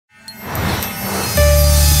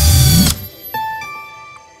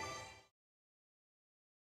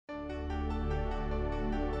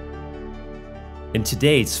In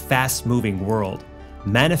today's fast-moving world,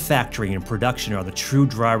 manufacturing and production are the true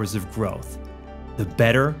drivers of growth. The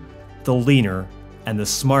better, the leaner, and the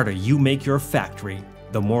smarter you make your factory,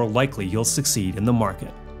 the more likely you'll succeed in the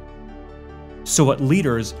market. So what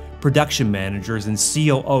leaders, production managers, and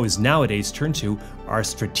COOs nowadays turn to are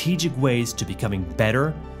strategic ways to becoming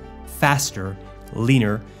better, faster,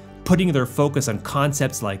 leaner, putting their focus on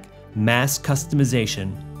concepts like mass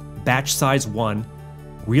customization, batch size 1,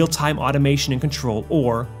 real-time automation and control,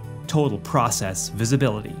 or total process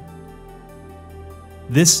visibility.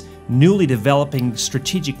 This newly developing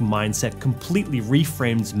strategic mindset completely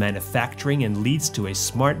reframes manufacturing and leads to a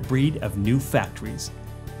smart breed of new factories.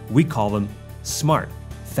 We call them smart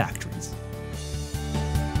factories.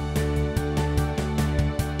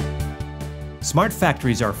 Smart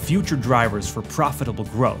factories are future drivers for profitable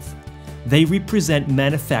growth. They represent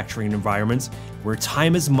manufacturing environments where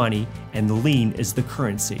time is money and lean is the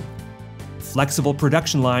currency. Flexible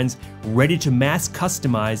production lines ready to mass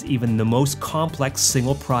customize even the most complex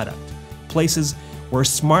single product. Places where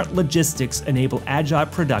smart logistics enable agile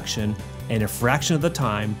production in a fraction of the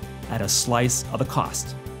time at a slice of the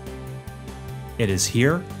cost. It is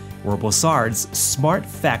here where Bossard's Smart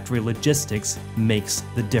Factory Logistics makes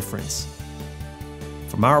the difference.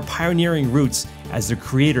 From our pioneering roots as the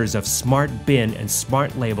creators of Smart Bin and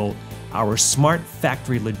Smart Label, our Smart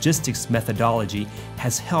Factory Logistics methodology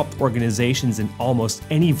has helped organizations in almost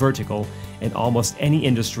any vertical and almost any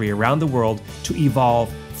industry around the world to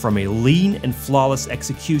evolve from a lean and flawless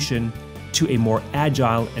execution to a more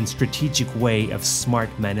agile and strategic way of smart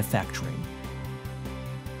manufacturing.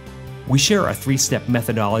 We share a 3-step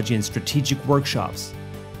methodology in strategic workshops.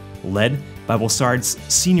 Led by Bossard's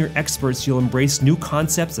senior experts, you'll embrace new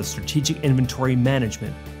concepts of strategic inventory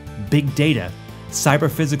management, big data,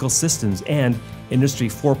 cyber-physical systems, and Industry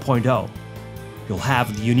 4.0. You'll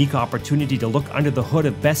have the unique opportunity to look under the hood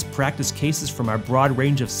of best practice cases from our broad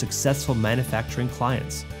range of successful manufacturing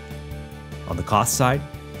clients. On the cost side,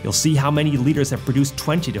 you'll see how many leaders have produced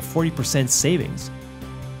 20 to 40% savings.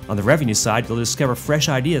 On the revenue side, you'll discover fresh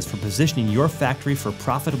ideas for positioning your factory for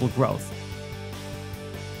profitable growth.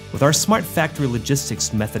 With our Smart Factory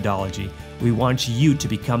Logistics methodology, we want you to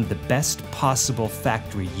become the best possible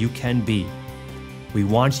factory you can be. We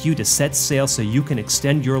want you to set sail so you can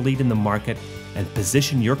extend your lead in the market and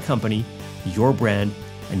position your company, your brand,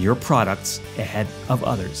 and your products ahead of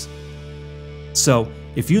others. So,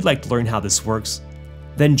 if you'd like to learn how this works,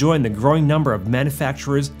 then join the growing number of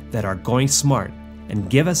manufacturers that are going smart and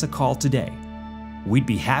give us a call today. We'd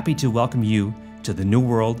be happy to welcome you to the new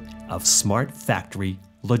world of Smart Factory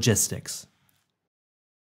Logistics.